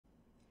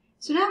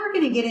So now we're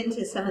going to get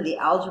into some of the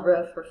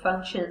algebra for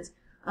functions.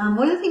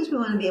 One of the things we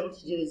want to be able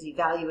to do is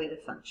evaluate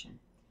a function.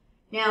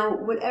 Now,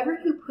 whatever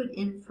you put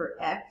in for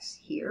x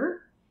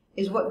here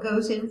is what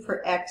goes in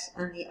for x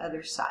on the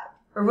other side,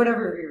 or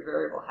whatever your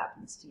variable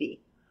happens to be.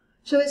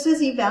 So it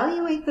says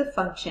evaluate the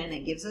function.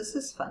 It gives us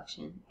this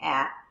function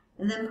at,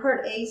 and then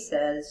part A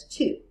says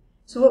 2.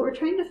 So what we're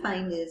trying to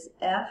find is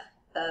f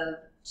of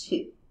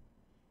 2.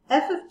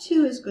 F of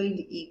 2 is going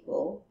to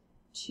equal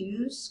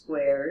 2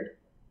 squared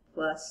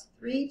plus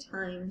 3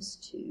 times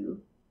 2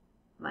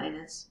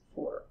 minus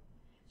 4.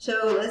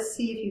 So let's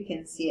see if you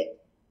can see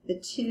it. The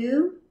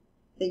 2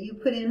 that you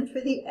put in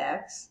for the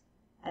x,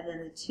 and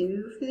then the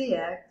 2 for the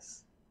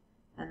x,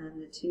 and then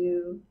the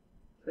 2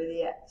 for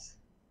the x.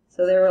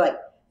 So there were like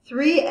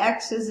 3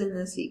 x's in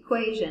this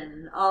equation,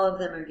 and all of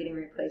them are getting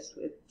replaced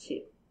with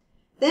 2.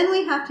 Then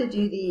we have to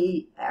do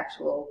the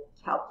actual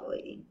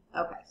calculating.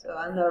 Okay, so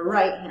on the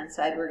right-hand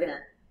side, we're going to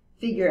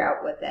figure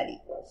out what that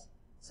equals.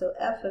 So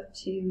f of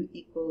 2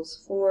 equals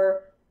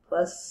 4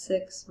 plus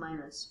 6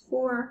 minus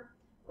 4,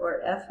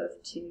 or f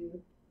of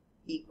 2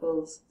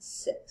 equals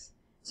 6.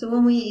 So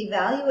when we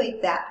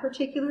evaluate that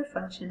particular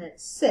function at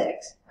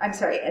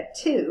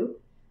 2,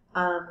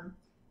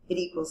 it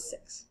equals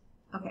 6.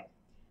 Okay.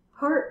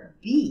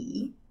 Part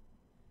B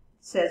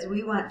says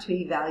we want to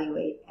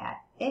evaluate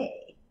at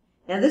A.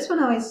 Now this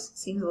one always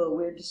seems a little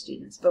weird to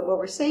students, but what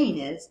we're saying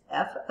is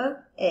f of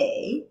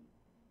A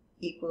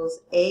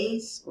equals a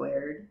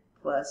squared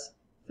plus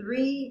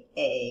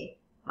 3a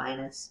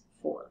minus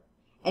 4.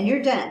 And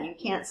you're done. You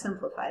can't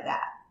simplify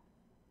that.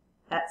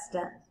 That's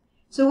done.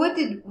 So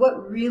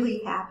what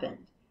really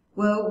happened?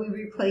 Well, we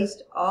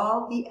replaced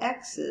all the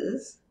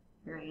x's,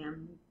 here I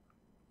am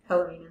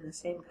coloring in the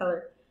same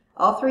color,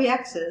 all 3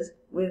 x's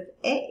with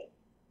a.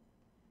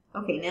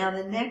 Okay, now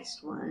the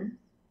next one,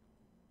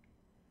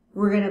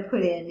 we're going to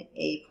put in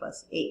a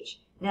plus h.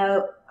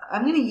 Now,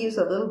 I'm going to use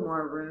a little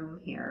more room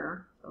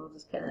here, so we'll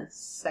just kind of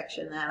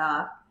section that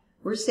off.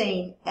 We're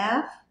saying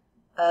f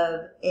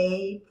of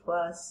a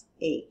plus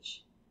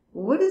h.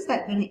 What is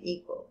that going to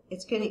equal?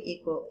 It's going to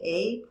equal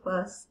a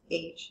plus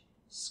h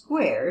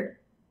squared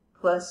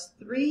plus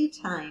 3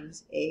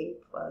 times a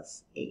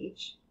plus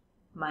h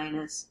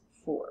minus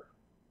 4.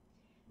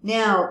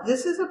 Now,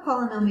 this is a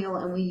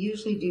polynomial, and we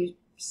usually do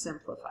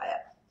simplify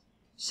it.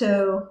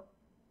 So,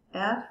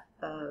 f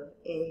of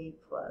a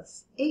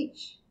plus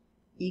h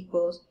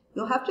equals,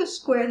 you'll have to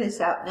square this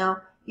out.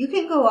 Now, you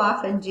can go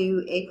off and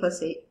do a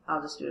plus h,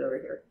 I'll just do it over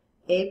here,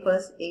 a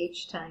plus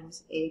h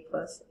times a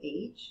plus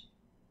h.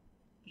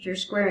 If you're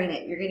squaring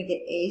it, you're going to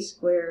get a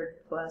squared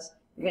plus,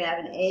 you're going to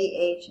have an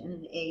ah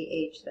and an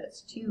ah,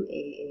 that's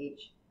 2ah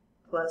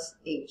plus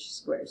h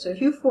squared. So if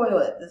you FOIL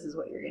it, this is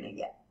what you're going to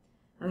get.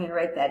 I'm going to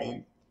write that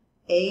in.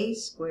 A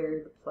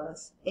squared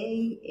plus ah,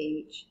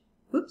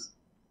 whoops,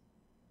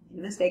 made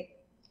a mistake,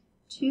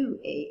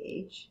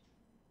 2ah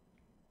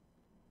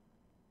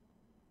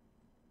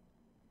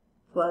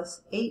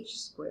plus h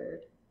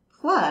squared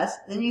plus,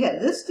 then you got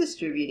this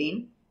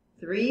distributing,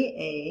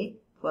 3a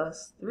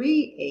plus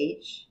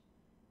 3h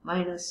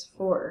minus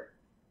 4.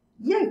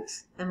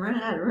 Yikes, I'm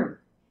running out of room.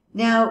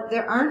 Now,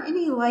 there aren't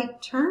any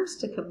like terms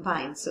to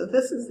combine, so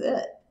this is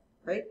it,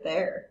 right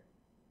there.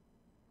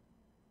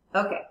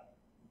 Okay,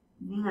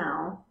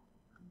 now,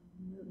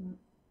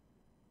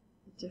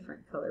 a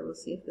different color. We'll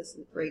see if this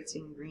writes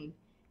in green.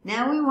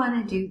 Now we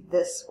want to do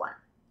this one.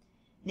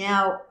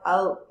 Now,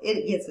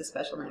 it gets a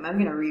special name. I'm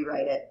going to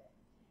rewrite it.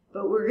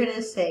 But we're going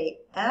to say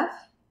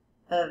f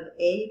of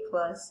a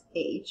plus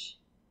h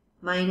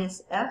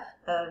minus f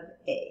of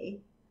a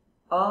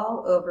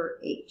all over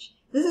h.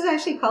 This is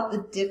actually called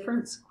the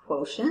difference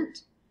quotient,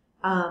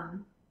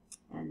 and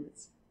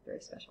it's very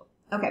special.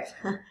 Okay,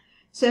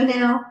 so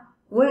now,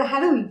 how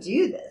do we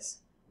do this?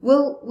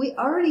 Well, we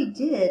already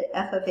did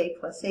f of a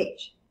plus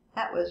h.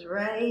 That was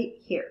right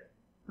here,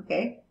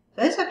 okay?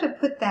 So I just have to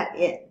put that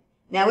in.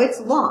 Now it's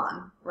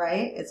long,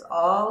 right? It's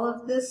all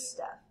of this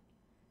stuff.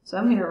 So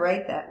I'm going to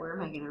write that. Where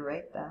am I going to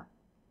write that?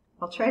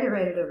 I'll try to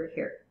write it over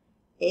here.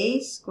 A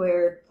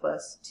squared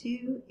plus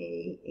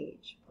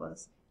 2ah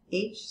plus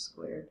h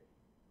squared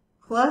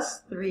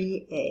plus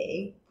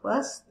 3a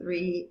plus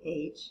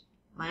 3h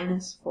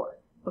minus 4.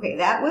 Okay,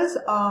 that was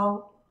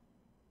all.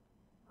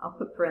 I'll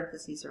put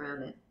parentheses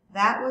around it.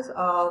 That was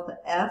all the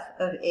f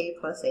of a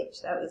plus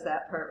h. That was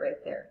that part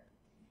right there.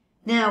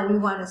 Now we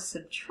want to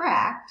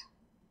subtract.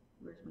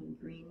 Where's my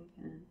green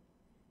pen?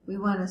 We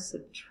want to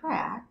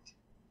subtract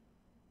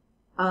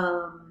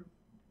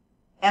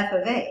f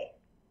of a.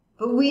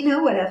 But we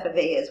know what f of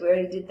a is. We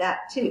already did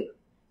that too.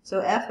 So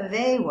f of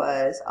a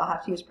was, I'll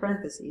have to use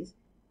parentheses,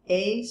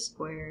 a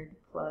squared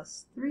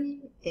plus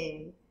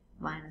 3a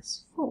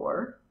minus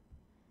 4.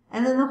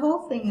 And then the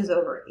whole thing is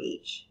over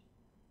h.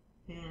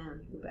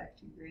 And go back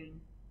to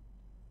green.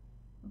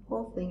 The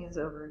whole thing is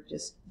over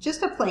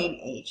just a plain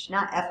h,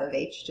 not f of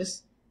h,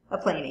 just a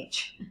plain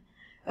h.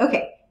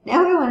 Okay,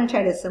 now we want to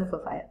try to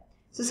simplify it.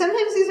 So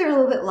sometimes these are a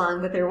little bit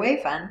long, but they're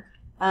way fun.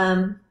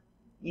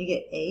 You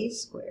get a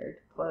squared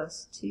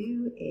plus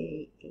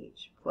 2ah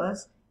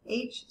plus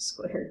h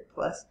squared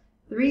plus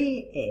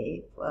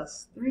 3a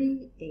plus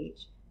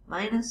 3h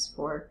minus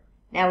 4.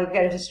 Now we've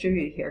got to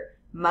distribute here.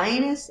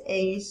 Minus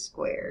a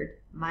squared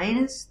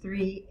minus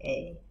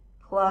 3a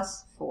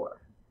plus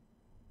 4.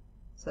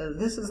 So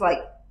this is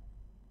like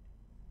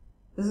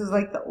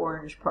the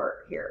orange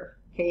part here.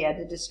 Okay, you had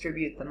to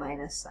distribute the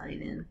minus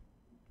sign in.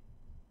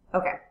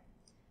 Okay.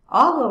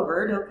 All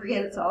over, don't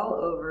forget it's all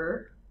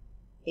over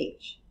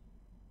h.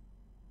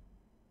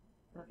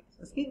 Okay,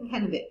 so it's getting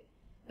kind of big.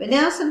 But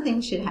now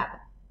something should happen.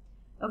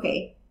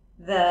 Okay,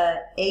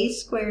 the a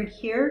squared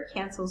here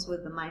cancels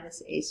with the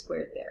minus a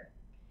squared there.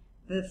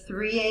 The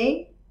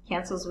 3a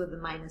cancels with the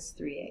minus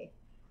 3a.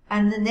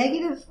 And the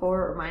negative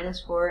 4 or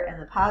minus 4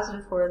 and the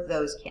positive 4,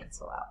 those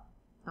cancel out.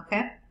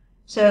 Okay?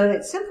 So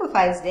it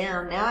simplifies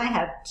down. Now I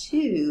have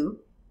 2ah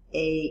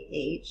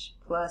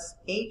plus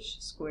h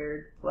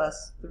squared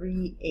plus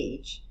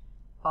 3h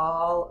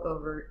all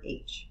over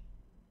h.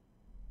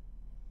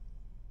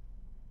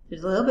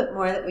 There's a little bit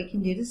more that we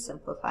can do to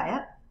simplify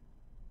it.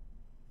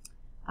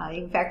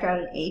 You can factor out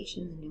an h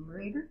in the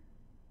numerator.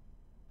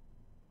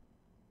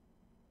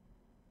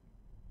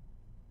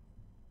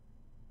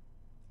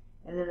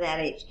 And then that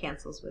h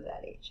cancels with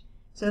that h.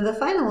 So the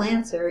final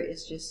answer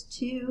is just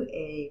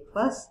 2a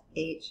plus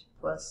h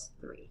plus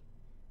 3.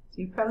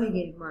 So you probably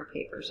need more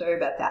paper. Sorry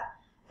about that.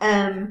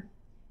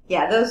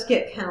 Yeah, those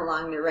get kind of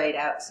long to write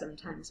out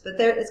sometimes. But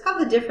it's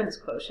called the difference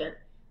quotient.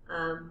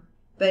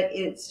 But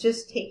it's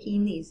just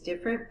taking these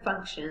different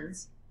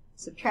functions,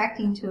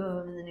 subtracting 2 of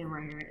them in the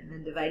numerator, and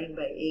then dividing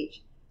by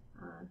h.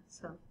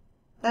 So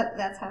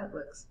that's how it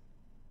looks.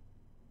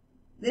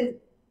 Then,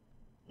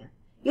 yeah.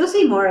 You'll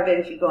see more of it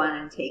if you go on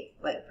and take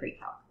like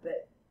pre-calc.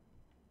 But